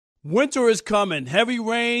Winter is coming. Heavy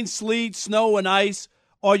rain, sleet, snow, and ice.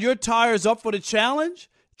 Are your tires up for the challenge?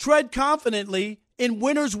 Tread confidently in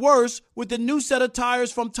winter's worst with the new set of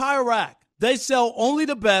tires from Tire Rack. They sell only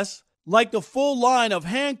the best, like the full line of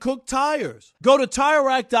hand-cooked tires. Go to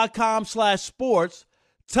TireRack.com/sports.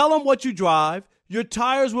 Tell them what you drive. Your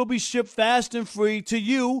tires will be shipped fast and free to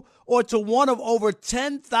you or to one of over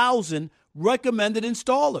 10,000 recommended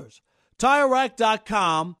installers.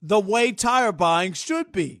 TireRack.com, the way tire buying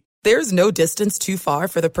should be. There's no distance too far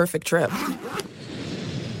for the perfect trip.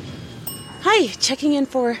 Hi, checking in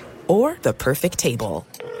for... Or the perfect table.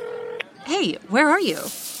 Hey, where are you?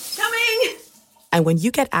 Coming! And when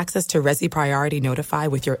you get access to Resi Priority Notify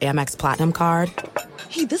with your Amex Platinum card...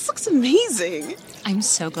 Hey, this looks amazing. I'm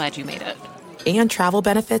so glad you made it. And travel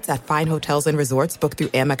benefits at fine hotels and resorts booked through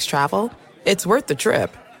Amex Travel, it's worth the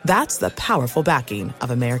trip. That's the powerful backing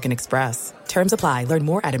of American Express. Terms apply. Learn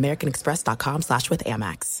more at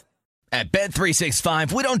americanexpress.com/withAmex. At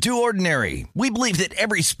Bet365, we don't do ordinary. We believe that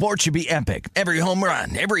every sport should be epic. Every home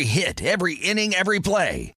run, every hit, every inning, every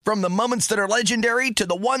play. From the moments that are legendary to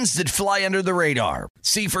the ones that fly under the radar.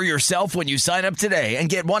 See for yourself when you sign up today and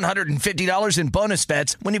get $150 in bonus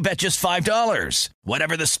bets when you bet just $5.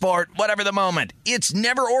 Whatever the sport, whatever the moment, it's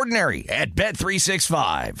never ordinary at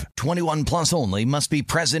Bet365. 21 plus only. Must be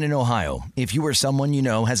present in Ohio. If you or someone you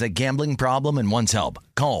know has a gambling problem and wants help,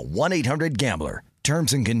 call 1-800-GAMBLER.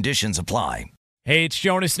 Terms and conditions apply. Hey, it's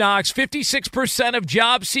Jonas Knox. 56% of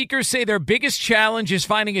job seekers say their biggest challenge is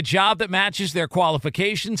finding a job that matches their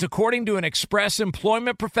qualifications, according to an Express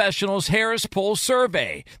Employment Professionals Harris Poll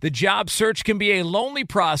survey. The job search can be a lonely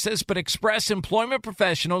process, but Express Employment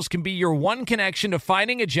Professionals can be your one connection to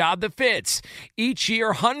finding a job that fits. Each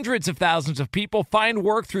year, hundreds of thousands of people find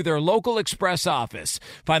work through their local Express office.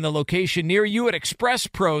 Find the location near you at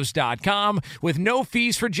expresspros.com. With no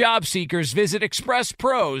fees for job seekers, visit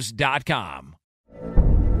expresspros.com.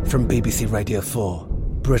 From BBC Radio 4,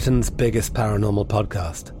 Britain's biggest paranormal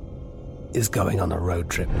podcast is going on a road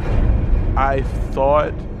trip. I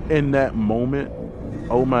thought in that moment,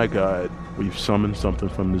 oh my God, we've summoned something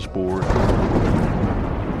from this board.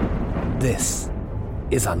 This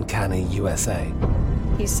is Uncanny USA.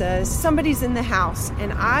 He says, somebody's in the house,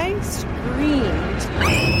 and I screamed.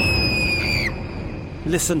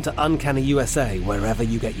 Listen to Uncanny USA wherever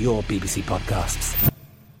you get your BBC podcasts,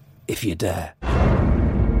 if you dare.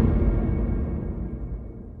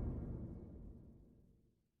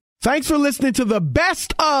 Thanks for listening to the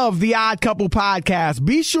best of the Odd Couple podcast.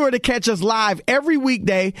 Be sure to catch us live every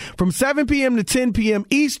weekday from 7 p.m. to 10 p.m.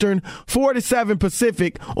 Eastern, 4 to 7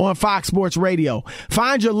 Pacific on Fox Sports Radio.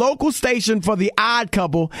 Find your local station for the Odd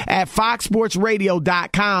Couple at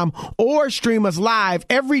foxsportsradio.com or stream us live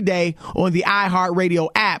every day on the iHeartRadio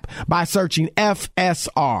app by searching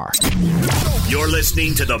FSR. You're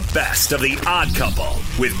listening to the best of the Odd Couple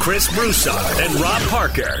with Chris Broussard and Rob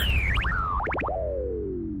Parker.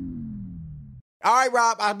 All right,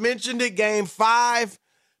 Rob, I mentioned it, Game 5,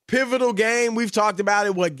 pivotal game. We've talked about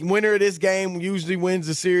it. What winner of this game usually wins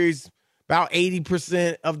the series about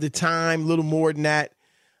 80% of the time, a little more than that.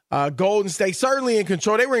 Golden State certainly in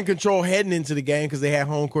control. They were in control heading into the game because they had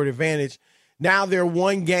home court advantage. Now they're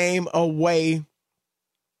one game away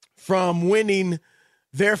from winning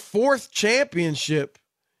their fourth championship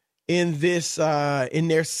in this in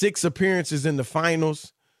their 6 appearances in the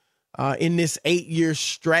finals in this 8-year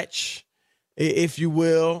stretch, if you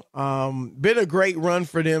will. Been a great run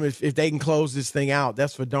for them if they can close this thing out.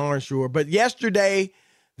 That's for darn sure. But yesterday,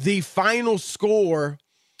 the final score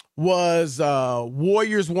was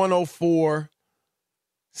Warriors 104,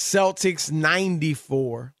 Celtics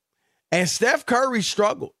 94. And Steph Curry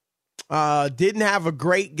struggled. Didn't have a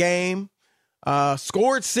great game.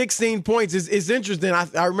 Scored 16 points. It's interesting.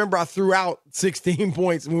 I remember I threw out 16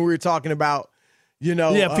 points when we were talking about,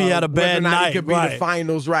 if he had a bad night, he could be the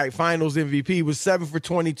finals MVP. He was 7 for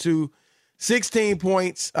 22, 16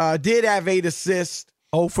 points. Did have 8 assists.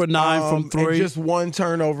 0 for 9 from 3. And just 1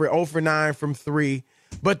 turnover, 0 for 9 from 3.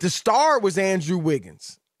 But the star was Andrew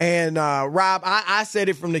Wiggins. And, Rob, I said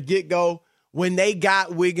it from the get-go. When they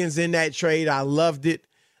got Wiggins in that trade, I loved it.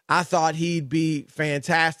 I thought he'd be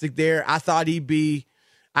fantastic there. I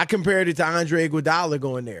compared it to Andre Iguodala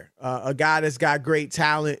going there. A guy that's got great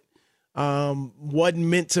talent. Wasn't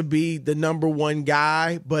meant to be the number 1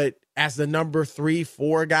 guy, but as the number 3,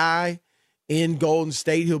 4 guy in Golden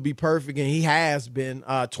State, he'll be perfect, and he has been.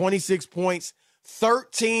 26 points,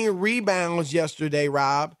 13 rebounds yesterday,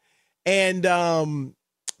 Rob. And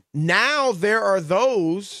now there are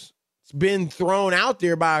those, it's been thrown out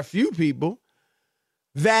there by a few people,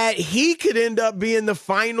 that he could end up being the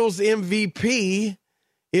finals MVP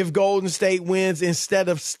if Golden State wins instead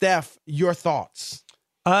of Steph. Your thoughts?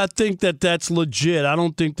 I think that that's legit. I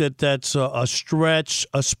don't think that that's a stretch,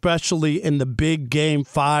 especially in the big Game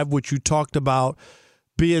 5, which you talked about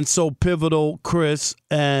being so pivotal, Chris,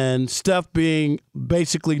 and Steph being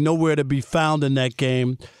basically nowhere to be found in that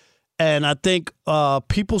game. And I think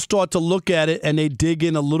people start to look at it and they dig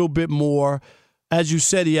in a little bit more. As you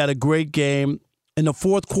said, he had a great game. In the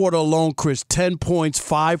fourth quarter alone, Chris, 10 points,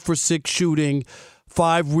 5 for 6 shooting,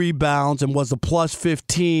 5 rebounds, and was a plus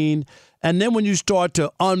 15. And then when you start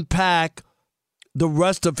to unpack the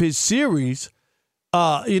rest of his series,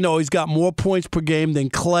 he's got more points per game than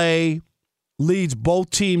Clay, leads both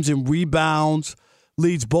teams in rebounds,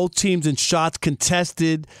 leads both teams in shots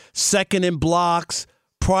contested, second in blocks,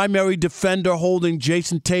 primary defender holding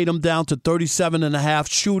Jason Tatum down to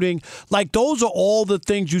 37.5 shooting. Like, those are all the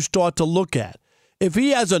things you start to look at. If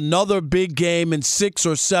he has another big game in 6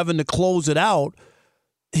 or 7 to close it out,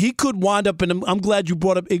 he could wind up in. I'm glad you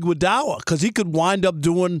brought up Iguodala, because he could wind up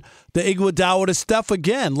doing the Iguodala to Steph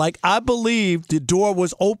again. Like, I believe the door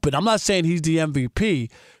was open. I'm not saying he's the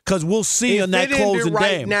MVP, because we'll see on that closing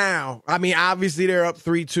game. Now, I mean, obviously they're up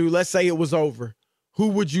 3-2. Let's say it was over. Who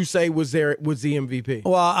would you say was the MVP?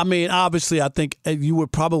 Well, I mean, obviously, I think you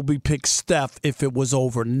would probably pick Steph if it was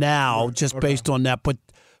over now, based on that.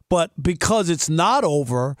 But because it's not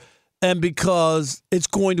over, and because it's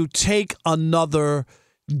going to take another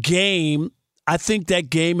game, I think that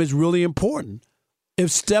game is really important.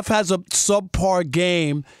 If Steph has a subpar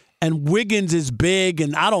game and Wiggins is big,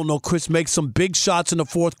 and I don't know, Chris makes some big shots in the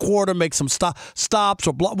fourth quarter, makes some stops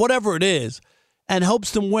or whatever it is, and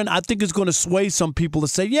helps them win, I think it's going to sway some people to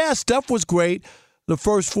say, yeah, Steph was great the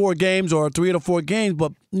first 4 games or 3 of the 4 games,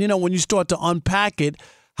 but when you start to unpack it,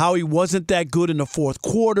 how he wasn't that good in the fourth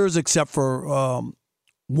quarters, except for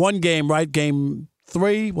one game, right? Game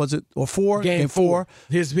 3, was it, or 4? Game 4.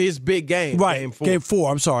 His big game. Right, Game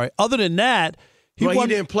 4, I'm sorry. Other than that, he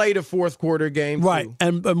didn't play the fourth quarter game. Right,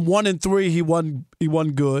 2. and 1 and 3, he won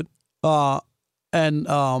good. Do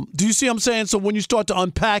you see what I'm saying? So when you start to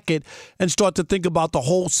unpack it and start to think about the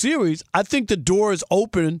whole series, I think the door is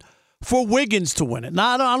open for Wiggins to win it.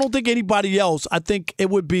 Now, I don't think anybody else. I think it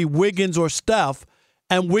would be Wiggins or Steph,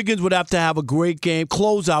 and Wiggins would have to have a great game,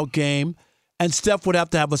 closeout game, and Steph would have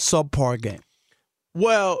to have a subpar game.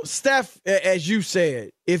 Well, Steph, as you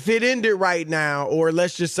said, if it ended right now, or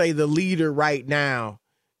let's just say the leader right now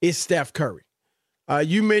is Steph Curry.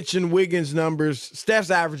 You mentioned Wiggins' numbers.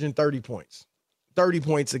 Steph's averaging 30 points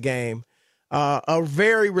a game, a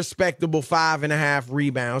very respectable 5.5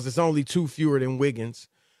 rebounds. It's only 2 fewer than Wiggins.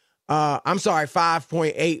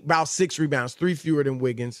 5.8, about 6 rebounds, 3 fewer than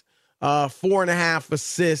Wiggins. 4.5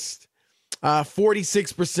 assists,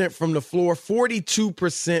 46% from the floor,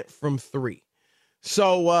 42% from 3.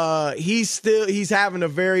 So he's having a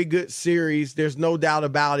very good series. There's no doubt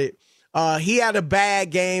about it. He had a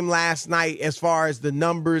bad game last night as far as the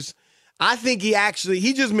numbers. I think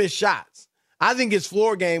he just missed shots. I think his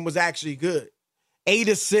floor game was actually good. 8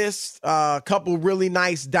 assists, a couple really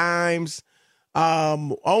nice dimes,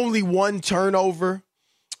 only 1 turnover,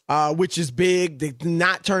 which is big.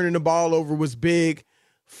 Not turning the ball over was big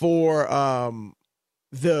for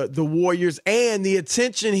the Warriors, and the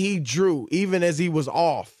attention he drew, even as he was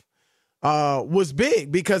off, was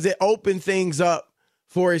big because it opened things up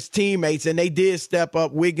for his teammates, and they did step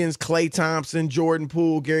up. Wiggins, Klay Thompson, Jordan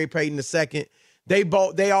Poole, Gary Payton II.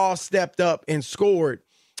 They all stepped up and scored.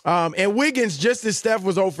 And Wiggins, just as Steph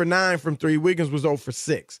was 0 for 9 from 3, Wiggins was 0 for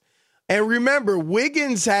 6. And remember,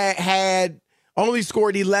 Wiggins had only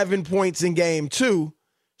scored 11 points in game 2,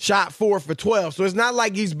 shot 4 for 12. So it's not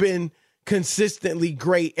like he's been consistently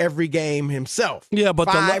great every game himself. Yeah, but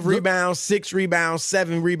 5 rebounds, 6 rebounds,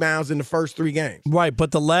 7 rebounds in the first 3 games. Right,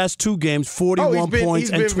 but the last 2 games, 41 points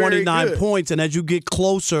and 29 points. And as you get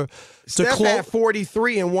closer, Steph had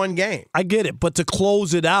 43 in 1 game. I get it, but to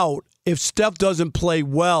close it out, if Steph doesn't play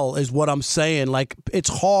well, is what I'm saying. Like, it's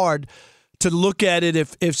hard to look at it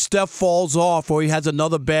if Steph falls off or he has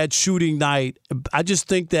another bad shooting night. I just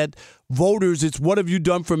think that voters, it's what have you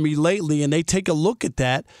done for me lately, and they take a look at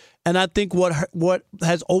that. And I think what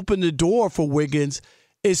has opened the door for Wiggins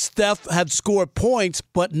is Steph had scored points,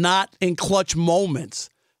 but not in clutch moments.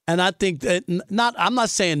 And I think that I'm not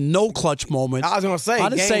saying no clutch moments. I was going to say, I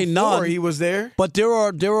didn't say none. He was there. But there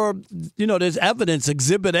are there's evidence,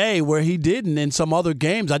 Exhibit A, where he didn't in some other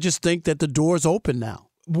games. I just think that the door's open now.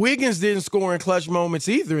 Wiggins didn't score in clutch moments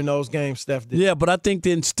either in those games Steph did. Yeah, but I think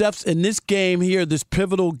in this game here, this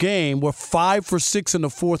pivotal game, we're 5 for 6 in the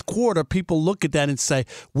fourth quarter. People look at that and say,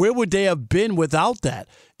 where would they have been without that?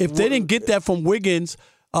 If they didn't get that from Wiggins,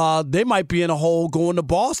 they might be in a hole going to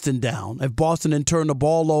Boston down if Boston then turn the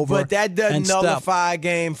ball over. But that doesn't nullify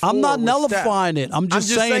game 4. I'm not nullifying it. I'm just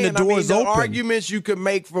saying the door is open. The arguments you could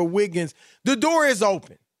make for Wiggins, the door is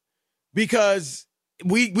open because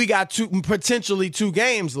we got potentially 2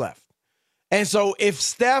 games left. And so if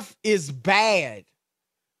Steph is bad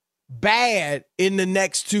in the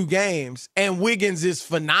next 2 games and Wiggins is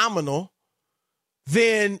phenomenal,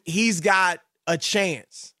 then he's got a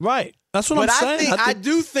chance. Right. That's what I'm saying. I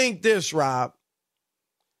do think this, Rob.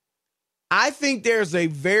 I think there's a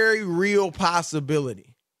very real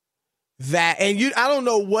possibility that, and I don't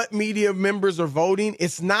know what media members are voting.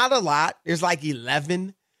 It's not a lot. There's like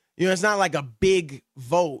 11. It's not like a big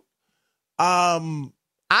vote. I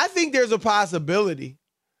think there's a possibility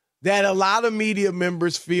that a lot of media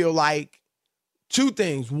members feel like 2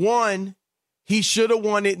 things. One, he should have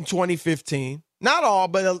won it in 2015. Not all,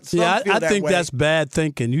 but some feel that way. I think that's bad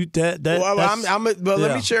thinking. Let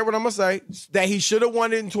me share what I'm going to say. That he should have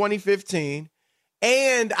won it in 2015.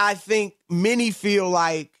 And I think many feel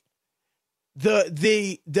like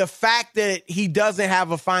the fact that he doesn't have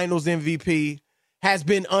a finals MVP has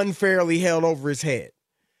been unfairly held over his head.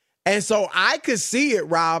 And so I could see it,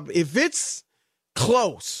 Rob, if it's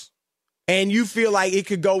close and you feel like it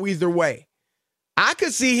could go either way, I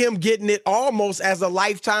could see him getting it almost as a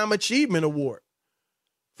lifetime achievement award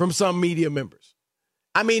from some media members.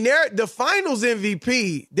 I mean, the finals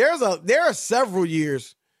MVP, there are several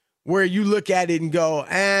years where you look at it and go,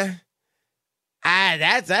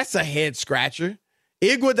 that's a head scratcher.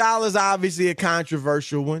 Iguodala's obviously a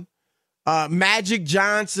controversial one. Magic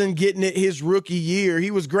Johnson getting it his rookie year.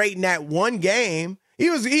 He was great in that one game.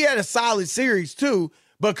 He had a solid series too,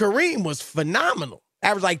 but Kareem was phenomenal.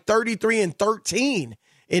 Averaged like 33 and 13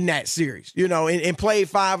 in that series, and played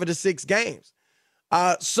 5 of the 6 games.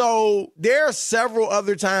 So there are several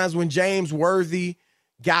other times when James Worthy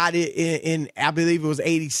got it in I believe it was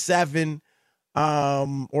 87,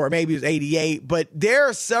 or maybe it was 88. But there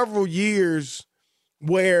are several years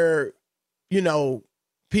where,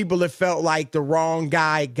 people have felt like the wrong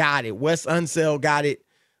guy got it. Wes Unseld got it,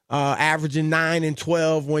 averaging 9 and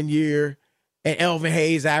 12 one year, and Elvin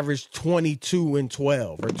Hayes averaged 22 and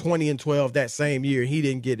 12 or 20 and 12 that same year. He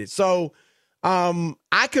didn't get it. So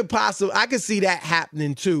I could see that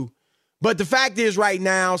happening too. But the fact is right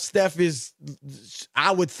now, Steph is,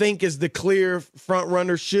 I would think, is the clear front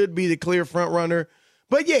runner, should be the clear front runner.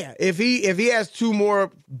 But yeah, if he has 2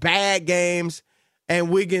 more bad games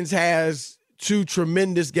and Wiggins has 2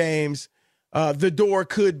 tremendous games, the door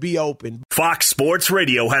could be open. Fox Sports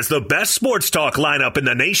Radio has the best sports talk lineup in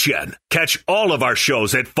the nation. Catch all of our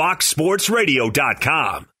shows at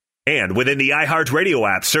foxsportsradio.com. And within the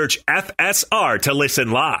iHeartRadio app, search FSR to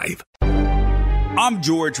listen live. I'm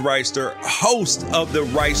George Reister, host of the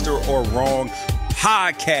Reister or Wrong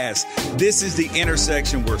podcast. This is the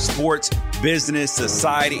intersection where sports, business,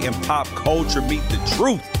 society, and pop culture meet the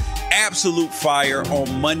truth. Absolute fire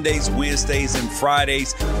on Mondays, Wednesdays, and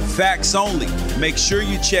Fridays. Facts only. Make sure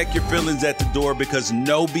you check your feelings at the door because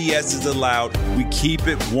no BS is allowed. We keep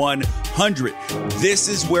it 100. This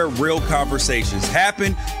is where real conversations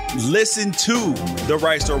happen. Listen to the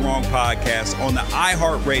Right or Wrong podcast on the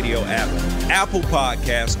iHeartRadio app, Apple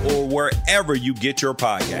Podcasts, or wherever you get your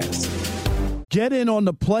podcasts. Get in on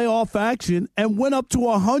the playoff action and win up to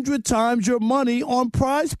 100 times your money on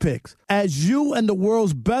Prize Picks as you and the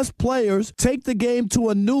world's best players take the game to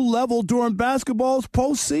a new level during basketball's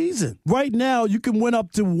postseason. Right now, you can win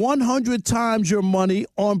up to 100 times your money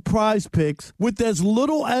on Prize Picks with as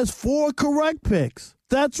little as 4 correct picks.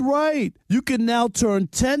 That's right. You can now turn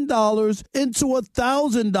 $10 into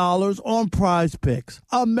 $1,000 on Prize Picks,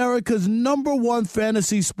 America's #1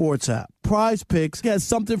 fantasy sports app. Prize Picks has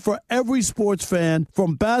something for every sports fan,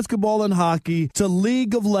 from basketball and hockey to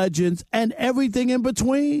League of Legends and everything in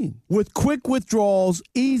between. With quick withdrawals,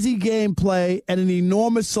 easy gameplay, and an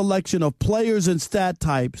enormous selection of players and stat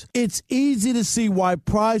types, it's easy to see why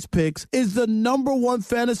Prize Picks is the #1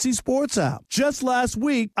 fantasy sports app. Just last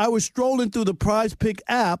week, I was strolling through the Prize Pick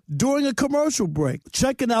app during a commercial break,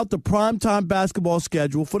 checking out the primetime basketball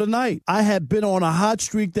schedule for the night. I had been on a hot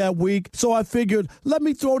streak that week, so I figured, let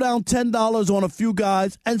me throw down $10 on a few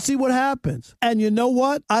guys and see what happens. And you know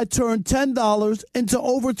what? I turned $10 into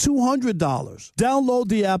over $200. Download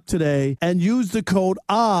the app today and use the code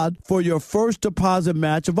ODD for your first deposit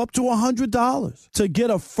match of up to $100. To get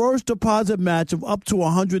a first deposit match of up to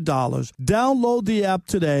 $100, download the app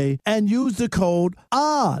today and use the code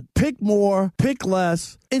ODD. Pick more, pick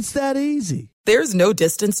less. It's that easy. There's no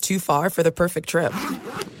distance too far for the perfect trip.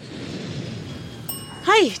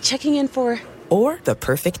 Hi, checking in for... Or the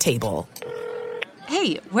perfect table.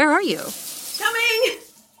 Hey, where are you? Coming!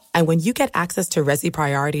 And when you get access to Resi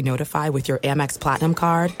Priority Notify with your Amex Platinum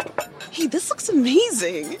card... Hey, this looks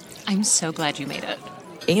amazing. I'm so glad you made it.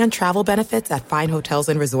 And travel benefits at fine hotels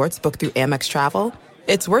and resorts booked through Amex Travel,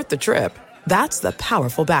 it's worth the trip. That's the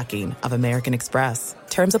powerful backing of American Express.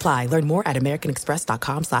 Terms apply. Learn more at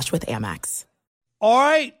americanexpress.com/withAmex. All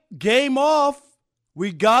right, game off.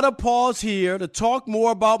 We got to pause here to talk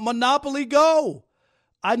more about Monopoly Go.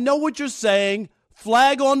 I know what you're saying.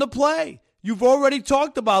 Flag on the play. You've already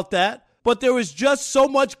talked about that, but there is just so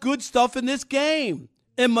much good stuff in this game.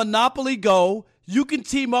 In Monopoly Go, you can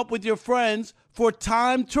team up with your friends for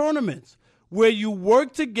timed tournaments where you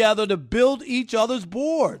work together to build each other's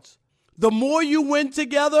boards. The more you win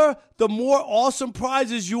together, the more awesome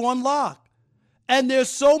prizes you unlock. And there's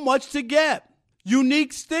so much to get.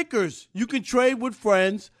 Unique stickers you can trade with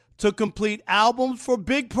friends to complete albums for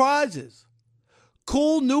big prizes.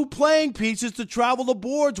 Cool new playing pieces to travel the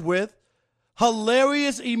boards with.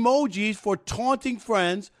 Hilarious emojis for taunting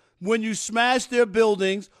friends when you smash their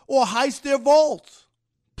buildings or heist their vaults.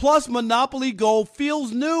 Plus, Monopoly Go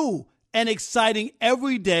feels new and exciting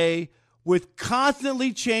every day with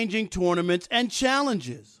constantly changing tournaments and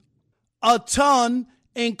challenges. A ton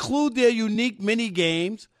include their unique mini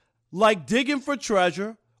games like digging for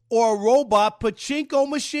treasure or a robot pachinko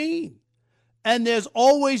machine. And there's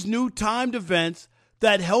always new timed events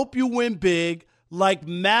that help you win big, like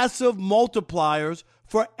massive multipliers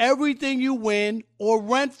for everything you win or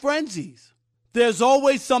rent frenzies. There's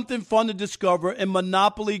always something fun to discover in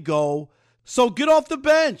Monopoly Go, so get off the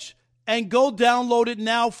bench and go download it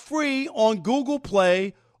now free on Google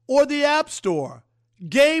Play or the App Store.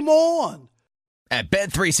 Game on! At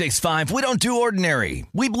Bet365, we don't do ordinary.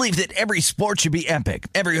 We believe that every sport should be epic.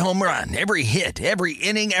 Every home run, every hit, every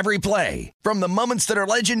inning, every play. From the moments that are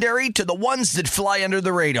legendary to the ones that fly under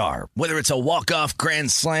the radar. Whether it's a walk-off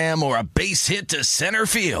grand slam or a base hit to center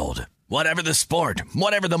field. Whatever the sport,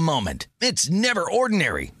 whatever the moment. It's never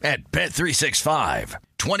ordinary at Bet365.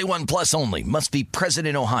 21 plus only. Must be present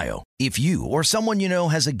in Ohio. If you or someone you know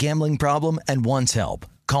has a gambling problem and wants help,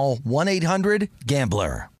 call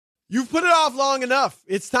 1-800-GAMBLER. You've put it off long enough.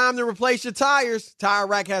 It's time to replace your tires. Tire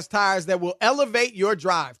Rack has tires that will elevate your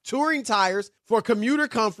drive. Touring tires for commuter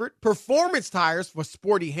comfort, performance tires for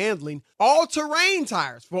sporty handling, all-terrain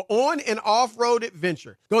tires for on- and off-road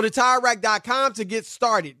adventure. Go to TireRack.com to get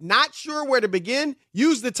started. Not sure where to begin?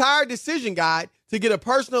 Use the Tire Decision Guide to get a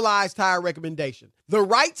personalized tire recommendation. The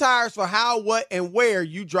right tires for how, what, and where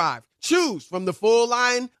you drive. Choose from the full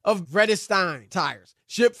line of Vredestein tires.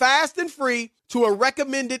 Ship fast and free to a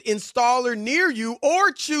recommended installer near you,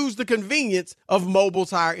 or choose the convenience of mobile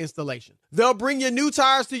tire installation. They'll bring your new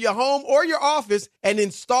tires to your home or your office and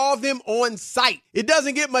install them on site. It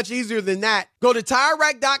doesn't get much easier than that. Go to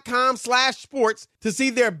TireRack.com/sports to see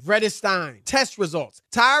their Vredestein test results,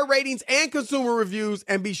 tire ratings, and consumer reviews,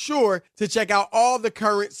 and be sure to check out all the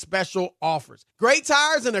current special offers. Great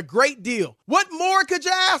tires and a great deal. What more could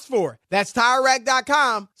you ask for? That's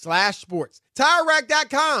TireRack.com/sports.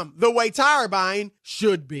 TireRack.com, the way tire buying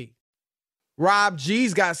should be. Rob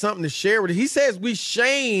G's got something to share with us. He says we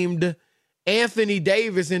shamed Anthony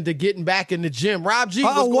Davis into getting back in the gym. Rob G,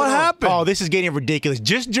 what happened? Oh, this is getting ridiculous.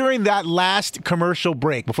 Just during that last commercial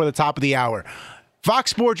break before the top of the hour,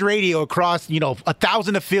 Fox Sports Radio across,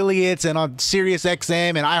 1,000 affiliates and on Sirius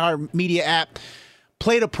XM and iHeartMedia app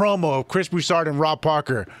played a promo of Chris Broussard and Rob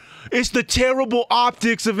Parker. It's the terrible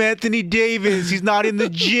optics of Anthony Davis. He's not in the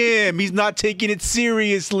gym. He's not taking it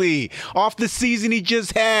seriously. Off the season he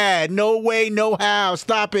just had. No way, no how.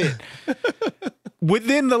 Stop it.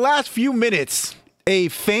 Within the last few minutes, a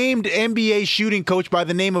famed NBA shooting coach by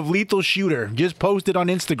the name of Lethal Shooter just posted on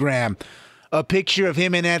Instagram a picture of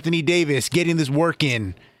him and Anthony Davis getting this work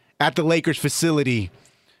in at the Lakers facility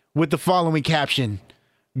with the following caption: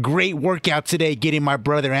 "Great workout today getting my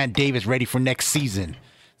brother Ant Davis ready for next season.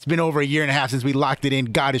 It's been over a year and a half since we locked it in.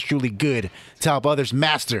 God is truly good to help others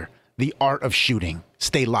master the art of shooting.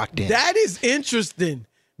 Stay locked in." That is interesting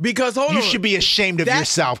because, hold on. You should be ashamed of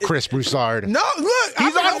yourself, Chris Broussard. No, look.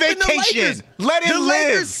 He's on vacation. Let him live.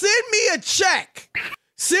 Lakers, send me a check.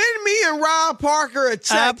 Send me and Rob Parker a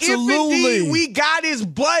check. Absolutely. If indeed we got his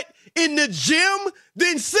butt in the gym,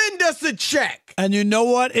 then send us a check. And you know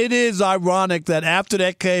what? It is ironic that after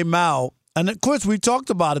that came out, and of course we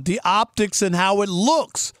talked about it, the optics and how it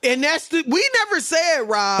looks. And we never said,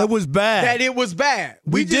 Rob, it was bad. That it was bad.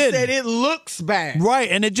 We just said it looks bad. Right,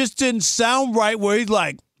 and it just didn't sound right where he's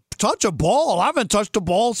like touch a ball. I haven't touched a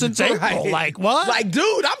ball since April. Like, what? Like,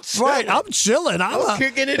 dude, I'm chilling. Right, I'm chilling. I'm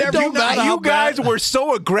kicking it every night. You guys were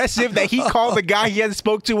so aggressive that he called the guy he hadn't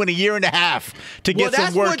spoke to in a year and a half to get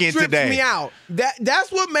some work in today. That's what trips me out.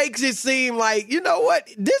 That's what makes it seem like, you know what?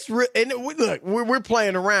 Look, we're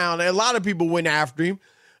playing around. A lot of people went after him.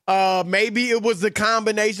 Maybe it was a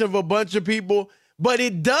combination of a bunch of people, but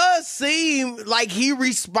it does seem like he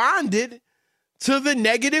responded to the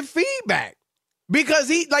negative feedback. Because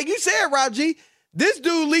he, like you said, Rob G, this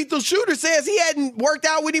dude, Lethal Shooter, says he hadn't worked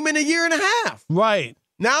out with him in a year and a half. Right.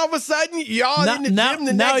 Now, all of a sudden, y'all in the gym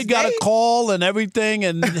the next day. Now he got a call and everything,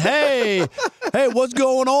 and hey, what's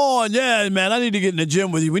going on? Yeah, man, I need to get in the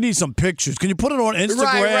gym with you. We need some pictures. Can you put it on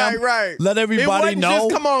Instagram? Right. Let everybody know.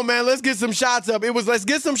 Just, come on, man, let's get some shots up. It was, let's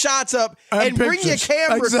get some shots up and bring your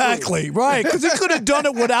camera. Exactly, right. Because he could have done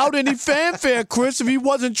it without any fanfare, Chris, if he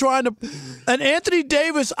wasn't trying to. And Anthony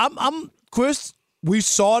Davis, Chris, we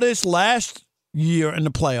saw this last year in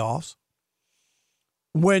the playoffs.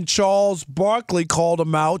 When Charles Barkley called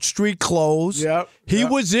him out, street clothes. He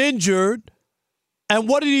was injured. And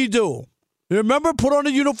what did he do? You remember? Put on a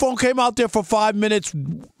uniform, came out there for 5 minutes,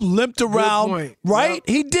 limped around. Right?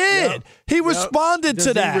 He did. He responded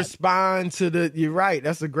to that. He respond to the, you're right.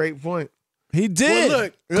 That's a great point. He did. Well,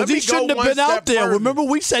 look, because he shouldn't have been out there. Further. Remember,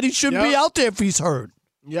 we said he shouldn't be out there if he's hurt.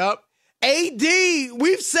 AD,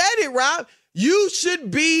 we've said it, Rob. You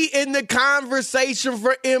should be in the conversation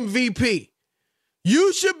for MVP.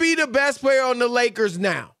 You should be the best player on the Lakers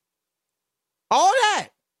now. All that.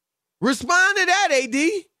 Respond to that, AD.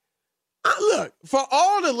 Look, for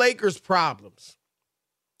all the Lakers' problems,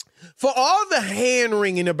 for all the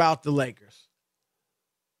hand-wringing about the Lakers,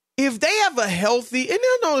 if they have a healthy, and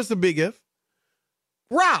they'll know it's a big if,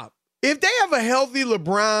 Rob, if they have a healthy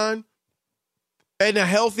LeBron and a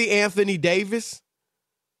healthy Anthony Davis,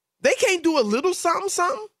 they can't do a little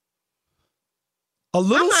something? A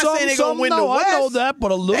little something, no, I know that,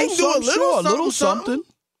 but a little something, sure, a little something.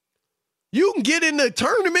 You can get in the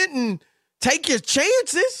tournament and take your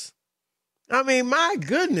chances. I mean, my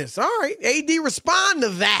goodness. All right, AD, respond to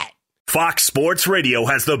that. Fox Sports Radio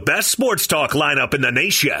has the best sports talk lineup in the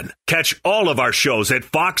nation. Catch all of our shows at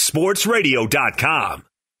foxsportsradio.com.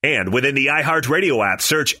 And within the iHeartRadio app,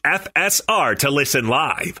 search FSR to listen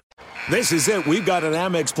live. This is it. We've got an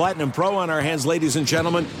Amex Platinum Pro on our hands, ladies and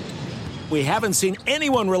gentlemen. We haven't seen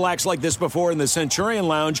anyone relax like this before in the Centurion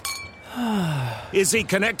Lounge. Is he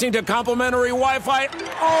connecting to complimentary Wi-Fi?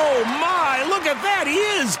 Oh, my! Look at that! He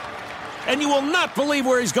is! And you will not believe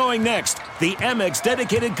where he's going next. The Amex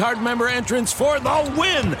dedicated card member entrance for the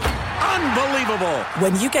win! Unbelievable!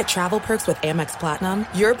 When you get travel perks with Amex Platinum,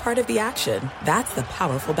 you're part of the action. That's the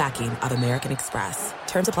powerful backing of American Express.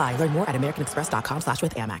 Terms apply. Learn more at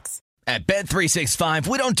americanexpress.com/withAmex. At Bet365,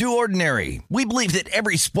 we don't do ordinary. We believe that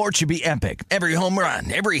every sport should be epic. Every home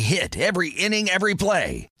run, every hit, every inning, every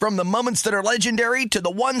play. From the moments that are legendary to the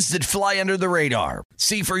ones that fly under the radar.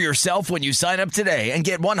 See for yourself when you sign up today and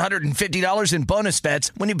get $150 in bonus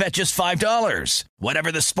bets when you bet just $5.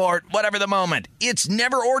 Whatever the sport, whatever the moment, it's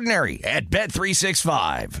never ordinary at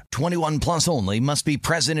Bet365. 21 plus only. Must be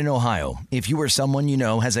present in Ohio. If you or someone you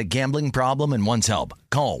know has a gambling problem and wants help,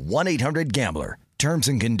 call 1-800-GAMBLER. Terms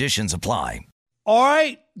and conditions apply. All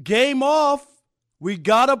right, game off. We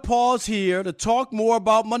got to pause here to talk more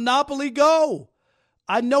about Monopoly Go.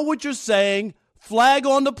 I know what you're saying. Flag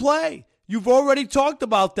on the play. You've already talked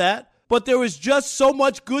about that, but there is just so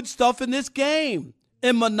much good stuff in this game.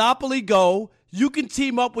 In Monopoly Go, you can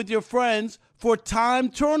team up with your friends for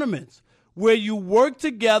timed tournaments where you work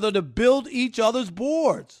together to build each other's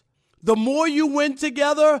boards. The more you win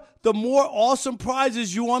together, the more awesome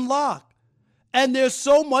prizes you unlock. And there's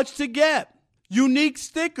so much to get. Unique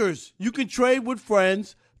stickers you can trade with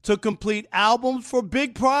friends to complete albums for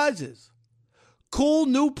big prizes. Cool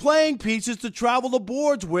new playing pieces to travel the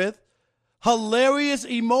boards with. Hilarious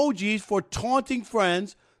emojis for taunting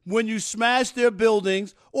friends when you smash their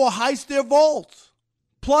buildings or heist their vaults.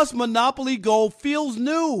 Plus, Monopoly Go feels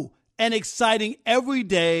new and exciting every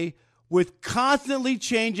day with constantly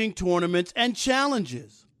changing tournaments and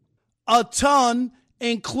challenges. A ton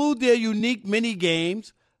include their unique mini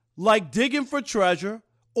games like digging for treasure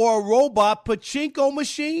or a robot pachinko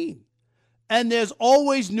machine. And there's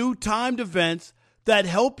always new timed events that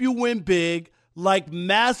help you win big, like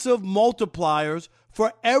massive multipliers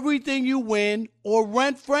for everything you win or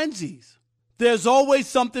rent frenzies. There's always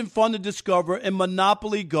something fun to discover in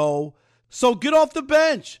Monopoly Go, so get off the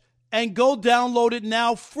bench and go download it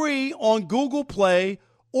now free on Google Play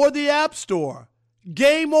or the App Store.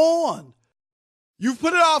 Game on! You've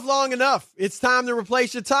put it off long enough. It's time to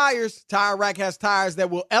replace your tires. Tire Rack has tires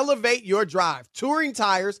that will elevate your drive. Touring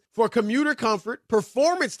tires for commuter comfort,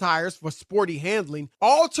 performance tires for sporty handling,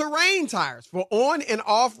 all-terrain tires for on- and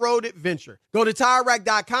off-road adventure. Go to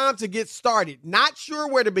TireRack.com to get started. Not sure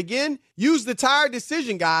where to begin? Use the Tire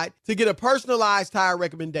Decision Guide to get a personalized tire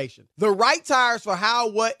recommendation. The right tires for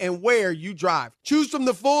how, what, and where you drive. Choose from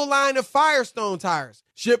the full line of Firestone tires.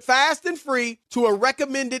 Ship fast and free to a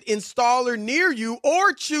recommended installer near you,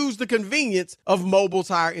 or choose the convenience of mobile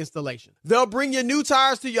tire installation. They'll bring your new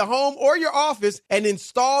tires to your home or your office and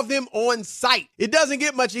install them on site. It doesn't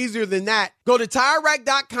get much easier than that. Go to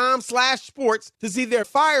TireRack.com/sports to see their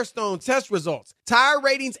Firestone test results, tire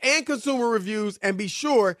ratings, and consumer reviews, and be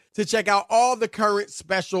sure to check out all the current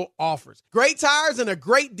special offers. Great tires and a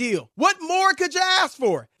great deal. What more could you ask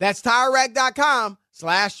for? That's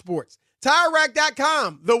TireRack.com/sports.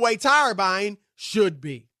 TireRack.com, the way tire buying should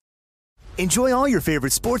be. Enjoy all your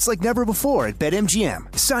favorite sports like never before at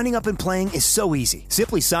BetMGM. Signing up and playing is so easy.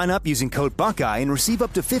 Simply sign up using code Buckeye and receive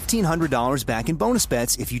up to $1,500 back in bonus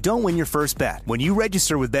bets if you don't win your first bet. When you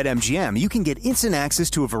register with BetMGM, you can get instant access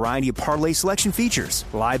to a variety of parlay selection features,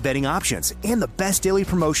 live betting options, and the best daily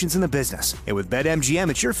promotions in the business. And with BetMGM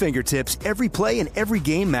at your fingertips, every play and every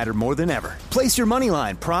game matter more than ever. Place your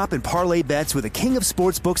moneyline, prop, and parlay bets with the king of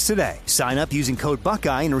sportsbooks today. Sign up using code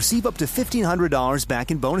Buckeye and receive up to $1,500 back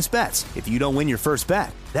in bonus bets if you don't win your first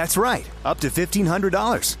bet. That's right, up to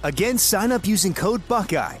 $1,500. Again, sign up using code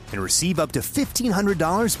Buckeye and receive up to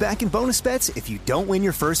 $1,500 back in bonus bets if you don't win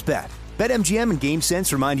your first bet. BetMGM and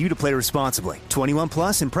GameSense remind you to play responsibly. 21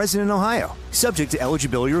 plus and present in Ohio. Subject to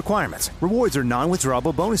eligibility requirements. Rewards are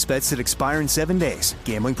non-withdrawable bonus bets that expire in 7 days.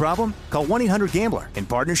 Gambling problem? Call 1-800-GAMBLER in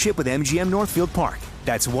partnership with MGM Northfield Park.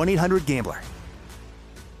 That's 1-800-GAMBLER.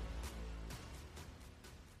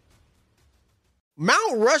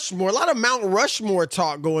 Mount Rushmore, a lot of Mount Rushmore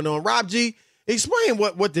talk going on. Rob G, explain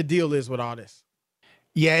what the deal is with all this.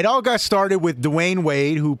 Yeah, it all got started with Dwyane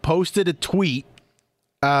Wade, who posted a tweet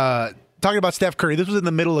talking about Steph Curry. This was in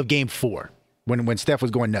the middle of Game 4 when Steph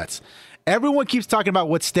was going nuts. Everyone keeps talking about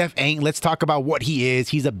what Steph ain't. Let's talk about what he is.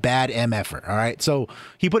 He's a bad MFer, all right? So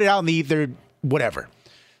he put it out in the ether, whatever.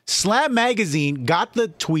 Slam Magazine got the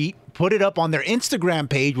tweet, put it up on their Instagram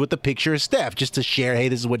page with a picture of Steph, just to share, hey,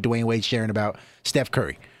 this is what Dwyane Wade's sharing about Steph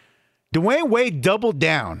Curry. Dwyane Wade doubled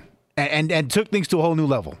down and took things to a whole new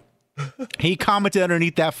level. He commented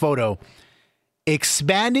underneath that photo,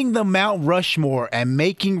 expanding the Mount Rushmore and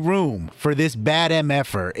making room for this bad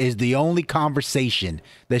MFer is the only conversation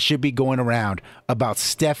that should be going around about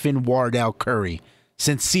Stephen Wardell Curry.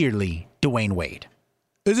 Sincerely, Dwyane Wade.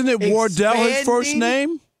 Isn't it Wardell his first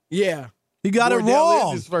name? Yeah. He got Wardell it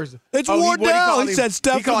wrong. Is his first. It's Wardell. He said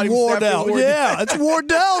Stephen Wardell. Yeah, it's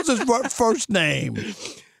Wardell's his first name.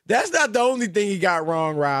 That's not the only thing he got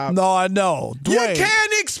wrong, Rob. No, I know. Dwyane. You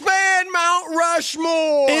can't expand Mount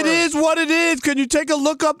Rushmore. It is what it is. Can you take a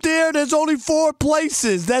look up there? There's only 4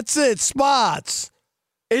 places. That's it. Spots.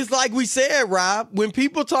 It's like we said, Rob, when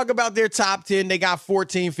people talk about their top 10, they got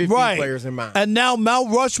 14, 15 players in mind. And now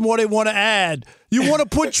Mount Rushmore they want to add. You want to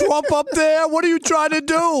put Trump up there? What are you trying to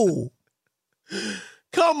do?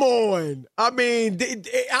 Come on. I mean,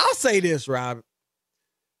 I'll say this, Rob.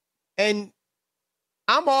 And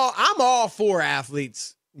I'm all for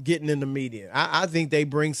athletes getting in the media. I think they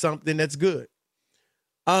bring something that's good.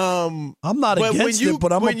 I'm not against it,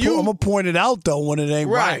 but I'm gonna point it out though when it ain't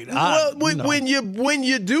right. When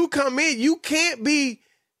you do come in, you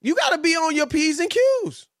got to be on your P's and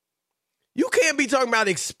Q's. You can't be talking about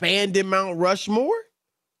expanding Mount Rushmore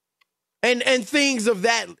and things of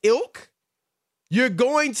that ilk. You're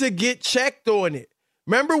going to get checked on it.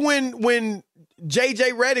 Remember when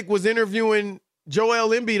JJ Redick was interviewing Joel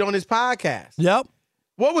Embiid on his podcast? Yep.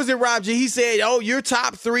 What was it, Rob G? He said, "Oh, you're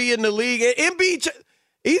top 3 in the league." And Embiid,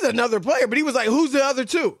 he's another player, but he was like, "Who's the other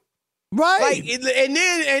 2?" Right. Like, and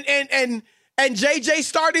then and JJ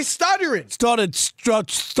started stuttering, started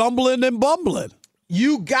stumbling and bumbling.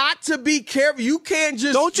 You got to be careful. You can't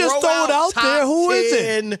just throw it out there. Who is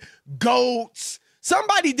it? GOATs.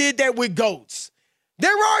 Somebody did that with GOATs.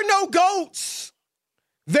 There are no GOATs.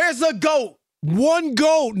 There's a GOAT. One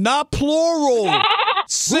GOAT, not plural.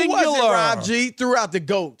 Singular. Who was it, Rob G? Throughout the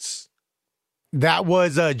GOATs. That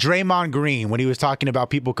was Draymond Green when he was talking about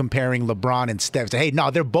people comparing LeBron and Steph. Say, hey, no,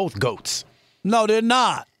 they're both GOATs. No, they're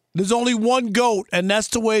not. There's only one GOAT, and that's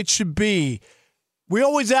the way it should be. We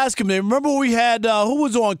always ask him. Remember we had, who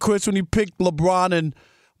was on, Chris, when he picked LeBron and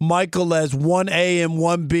Michael as 1A and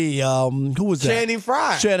 1B? Who was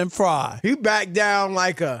that? Channing Frye. He backed down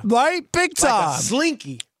like a... Right? Big time. Like a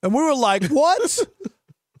slinky. And we were like, what?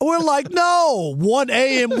 We're like, no,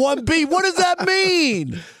 1A and 1B. What does that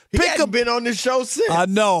mean? He hasn't been on the show since. I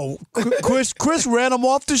know. Chris ran him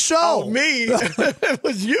off the show. Oh, me? It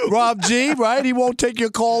was you. Rob G, right? He won't take your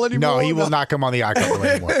call anymore? No, he will not come on the iCouple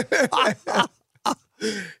anymore.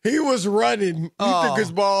 He was running. He took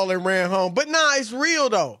his ball and ran home. But nah, it's real,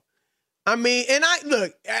 though. I mean, and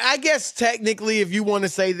I guess technically if you want to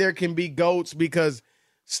say there can be GOATs because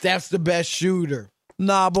Steph's the best shooter.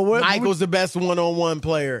 Nah, but Michael's the best one-on-one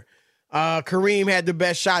player. Kareem had the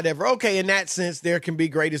best shot ever. Okay, in that sense, there can be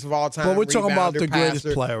greatest of all time. But we're talking about the greatest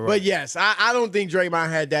passer. player, right? But yes, I don't think Draymond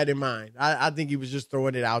had that in mind. I think he was just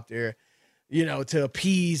throwing it out there, to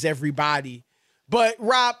appease everybody. But,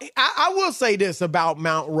 Rob, I will say this about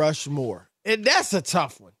Mount Rushmore, and that's a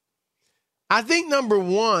tough one. I think, number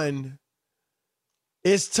one,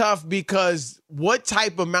 it's tough because what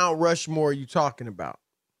type of Mount Rushmore are you talking about?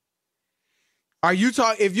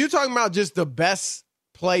 If you're talking about just the best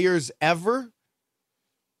players ever,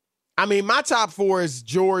 I mean, my top 4 is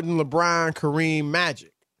Jordan, LeBron, Kareem,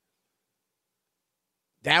 Magic.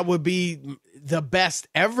 That would be the best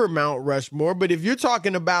ever Mount Rushmore. But if you're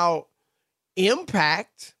talking about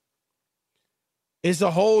impact, it's a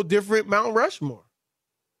whole different Mount Rushmore.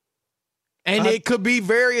 And it could be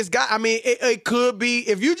various guys. I mean, it could be,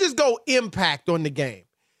 if you just go impact on the game,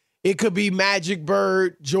 it could be Magic,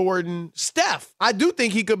 Bird, Jordan, Steph. I do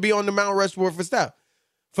think he could be on the Mount Rushmore for Steph.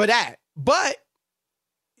 For that. But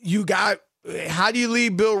how do you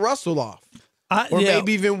leave Bill Russell off?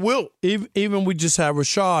 Maybe even Wilt. Even we just had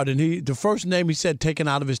Rashad, and the first name he said taken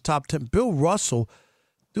out of his top 10, Bill Russell.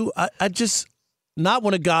 Dude, I just, not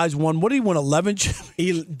when a guy's won, what did he win, 11?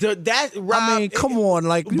 I mean, come on,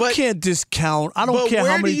 you can't discount. I don't care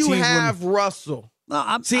how many teams. Where do you have Russell? No,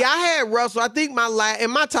 I had Russell. I think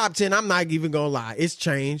in my top 10, I'm not even going to lie. It's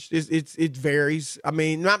changed. It varies. I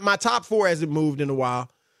mean, my top 4 hasn't moved in a while.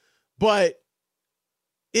 But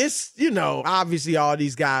it's, obviously all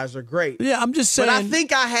these guys are great. Yeah, I'm just saying. But I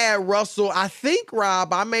think I had Russell. I think,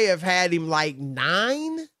 Rob, I may have had him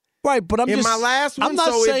 9. Right, but in my last one. I'm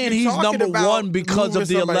not saying he's number 1 because of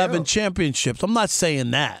the 11 championships. I'm not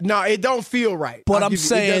saying that. No, it don't feel right. But I'm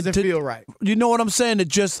saying it doesn't feel right. You know what I'm saying? To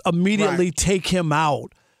just immediately take him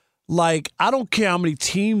out. I don't care how many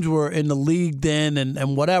teams were in the league then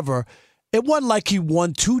and whatever. It wasn't like he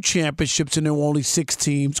won 2 championships and there were only 6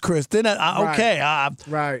 teams, Chris. Then I don't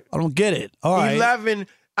get it. All right. 11.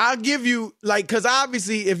 I'll give you because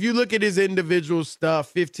obviously if you look at his individual stuff,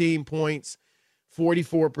 15 points.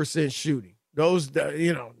 44% shooting. Those,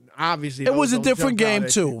 obviously. It was a different game,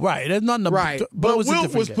 too. Right. There's nothing right. But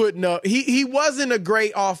Wilt was putting up. He wasn't a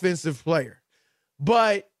great offensive player.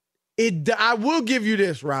 But I will give you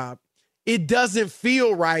this, Rob. It doesn't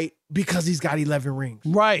feel right because he's got 11 rings.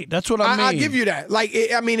 Right. That's what I mean. I'll give you that.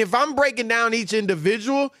 If I'm breaking down each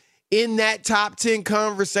individual in that top 10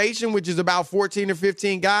 conversation, which is about 14 or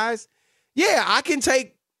 15 guys, yeah, I can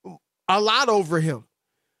take a lot over him.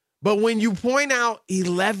 But when you point out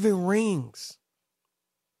 11 rings,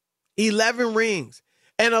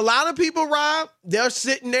 and a lot of people, Rob, they're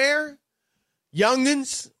sitting there,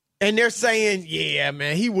 youngins, and they're saying, yeah,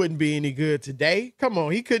 man, he wouldn't be any good today. Come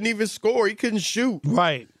on, he couldn't even score. He couldn't shoot.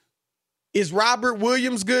 Right. Is Robert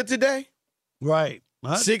Williams good today? Right.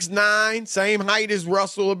 6'9", same height as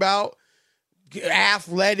Russell about,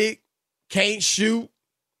 athletic, can't shoot.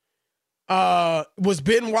 Was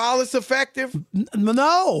Ben Wallace effective?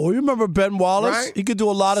 No. You remember Ben Wallace? Right. He could do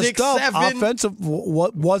a lot of 6'7". stuff. Offensive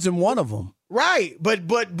wasn't one of them. Right.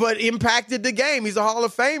 But impacted the game. He's a Hall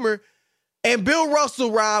of Famer. And Bill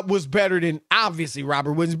Russell, Rob, was better than, obviously,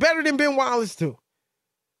 Robert Williams, better than Ben Wallace, too.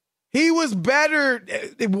 He was better,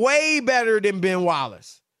 way better than Ben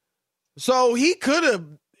Wallace. So he could have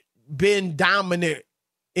been dominant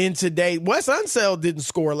in today. Wes Unseld didn't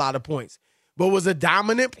score a lot of points, but was a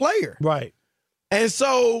dominant player. Right. And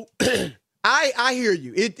so I hear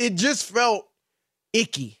you. It just felt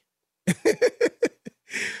icky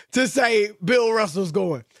to say Bill Russell's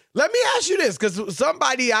going. Let me ask you this, because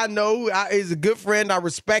somebody I know is a good friend. I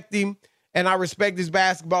respect him, and I respect his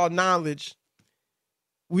basketball knowledge.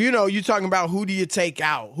 You know, you're talking about who do you take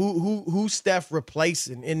out? Who's Steph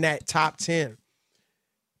replacing in that top 10?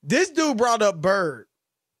 This dude brought up Bird.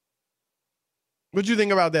 What you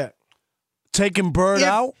think about that? Taking Bird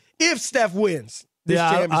out? If Steph wins this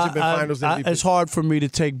championship and finals MVP. It's hard for me to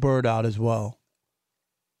take Bird out as well.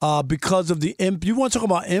 Because of you want to talk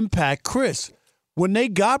about impact, Chris. When they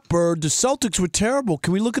got Bird, the Celtics were terrible.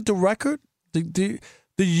 Can we look at the record? The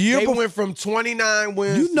year they went from 29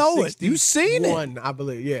 wins. You know to it. You've seen it. I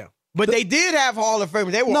believe. Yeah. But they did have Hall of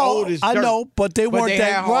Famers. They were old as dirt. I know, but they weren't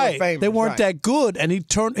that right. They weren't right. that good, and he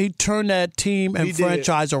turned that team and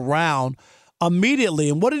franchise around immediately.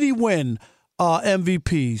 And what did he win?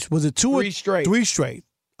 MVPs? Was it three straight?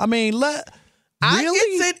 I mean, really?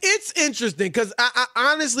 It's interesting because I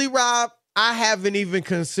honestly, Rob, I haven't even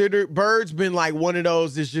considered. Bird's been like one of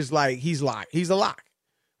those that's just like he's a lock,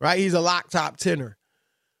 right? He's a lock top tenor.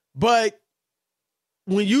 But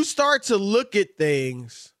when you start to look at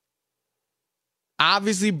things,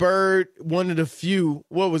 obviously Bird, one of the few.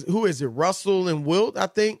 Who is it? Russell and Wilt, I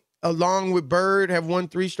think, along with Bird, have won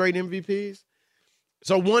 3 straight MVPs.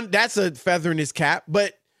 So that's a feather in his cap.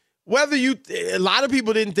 But a lot of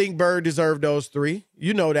people didn't think Bird deserved those 3.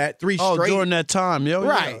 You know that 3 straight during that time,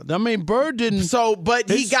 right? Yeah. I mean, Bird didn't. So, but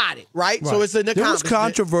he got it right. So it's an accomplishment. There was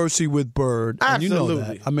controversy with Bird, and you know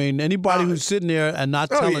that. I mean, anybody who's sitting there and not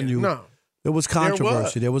telling you, there was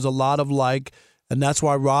controversy. There was a lot of and that's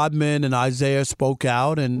why Rodman and Isaiah spoke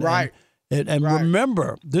out. And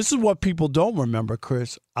remember, this is what people don't remember,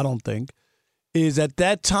 Chris. I don't think is at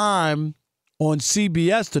that time. On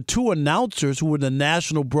CBS, the 2 announcers who were the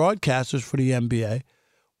national broadcasters for the NBA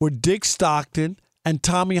were Dick Stockton and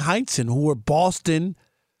Tommy Heinsohn, who were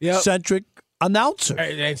Boston-centric announcers.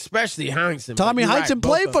 And especially Heinsohn. Tommy Heinsohn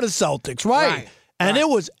played for the Celtics, right? And it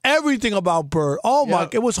was everything about Bird. Oh, my,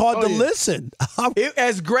 it was hard to listen.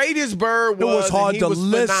 As great as Bird was, it was hard to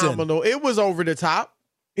listen. Phenomenal. It was over the top.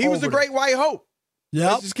 He was the great white hope.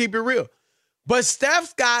 Let's just keep it real. But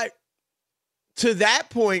Steph's got, to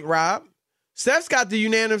that point, Rob, Steph's got the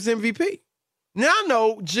unanimous MVP. Now,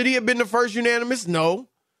 no, should he have been the first unanimous? No.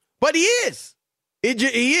 But he is.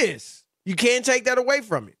 He is. You can't take that away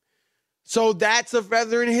from him. So that's a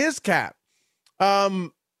feather in his cap.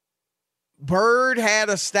 Bird had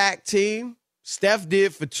a stacked team. Steph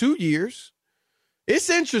did for 2 years.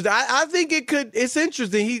 It's interesting. I think it's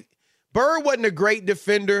interesting. Bird wasn't a great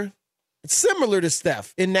defender. It's similar to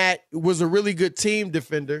Steph in that it was a really good team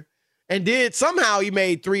defender. And somehow he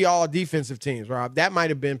made 3 all defensive teams, Rob. That might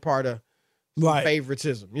have been part of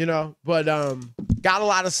favoritism, But got a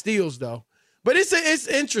lot of steals though. But it's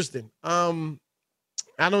interesting. I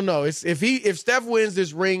don't know. If Steph wins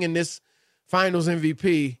this ring and this Finals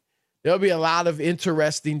MVP, there'll be a lot of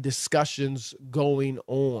interesting discussions going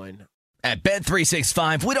on. At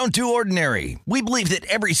Bet365, we don't do ordinary. We believe that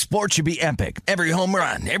every sport should be epic. Every home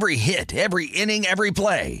run, every hit, every inning, every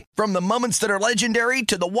play. From the moments that are legendary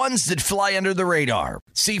to the ones that fly under the radar.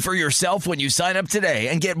 See for yourself when you sign up today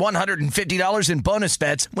and get $150 in bonus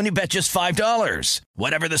bets when you bet just $5.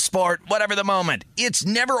 Whatever the sport, whatever the moment, it's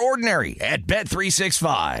never ordinary at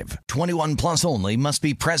Bet365. 21 plus only. Must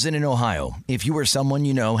be present in Ohio. If you or someone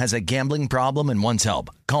you know has a gambling problem and wants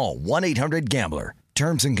help, call 1-800-GAMBLER.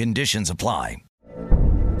 Terms and conditions apply.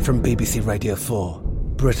 From BBC Radio 4,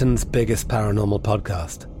 Britain's biggest paranormal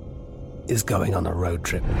podcast is going on a road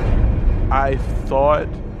trip. I thought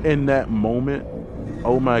in that moment,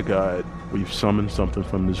 oh my God, we've summoned something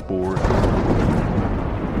from this board.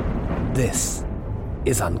 This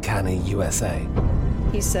is Uncanny USA.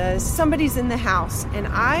 He says, somebody's in the house, and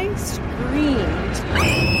I screamed.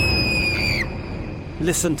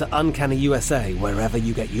 Listen to Uncanny USA wherever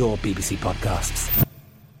you get your BBC podcasts,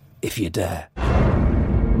 if you dare.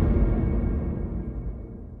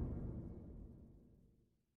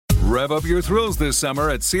 Rev up your thrills this summer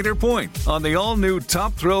at Cedar Point on the all-new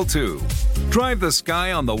Top Thrill 2. Drive the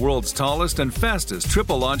sky on the world's tallest and fastest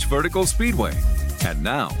triple-launch vertical speedway. And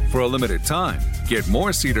now, for a limited time, get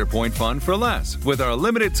more Cedar Point fun for less with our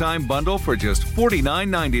limited-time bundle for just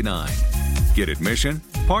 $49.99. Get admission,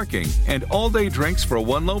 parking, and all-day drinks for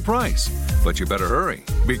one low price. But you better hurry,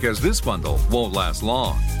 because this bundle won't last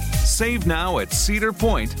long. Save now at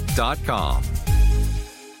cedarpoint.com.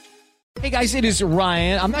 Hey guys, it is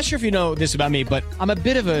Ryan. I'm not sure if you know this about me, but I'm a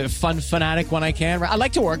bit of a fun fanatic when I can. I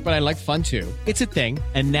like to work, but I like fun too. It's a thing.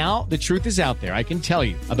 And now the truth is out there. I can tell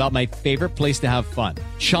you about my favorite place to have fun.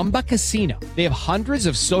 Chumba Casino. They have hundreds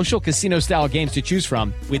of social casino style games to choose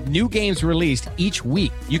from with new games released each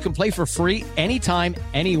week. You can play for free anytime,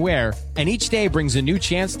 anywhere. And each day brings a new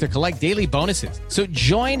chance to collect daily bonuses. So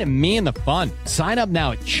join me in the fun. Sign up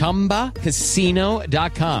now at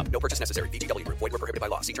ChumbaCasino.com. No purchase necessary. VGW. Void where prohibited by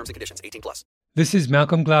law. See terms and conditions. 18+. This is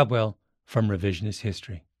Malcolm Gladwell from Revisionist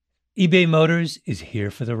History. eBay Motors is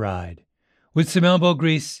here for the ride. With some elbow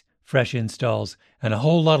grease, fresh installs, and a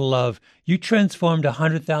whole lot of love, you transformed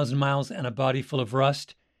 100,000 miles and a body full of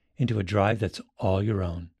rust into a drive that's all your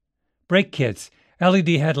own. Brake kits, LED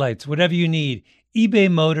headlights, whatever you need,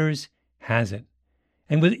 eBay Motors has it.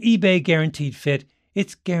 And with eBay Guaranteed Fit,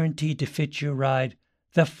 it's guaranteed to fit your ride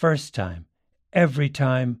the first time, every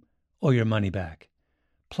time, or your money back.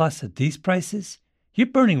 Plus, at these prices, you're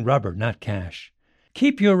burning rubber, not cash.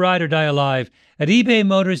 Keep your ride or die alive at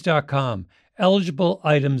ebaymotors.com. Eligible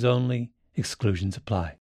items only. Exclusions apply.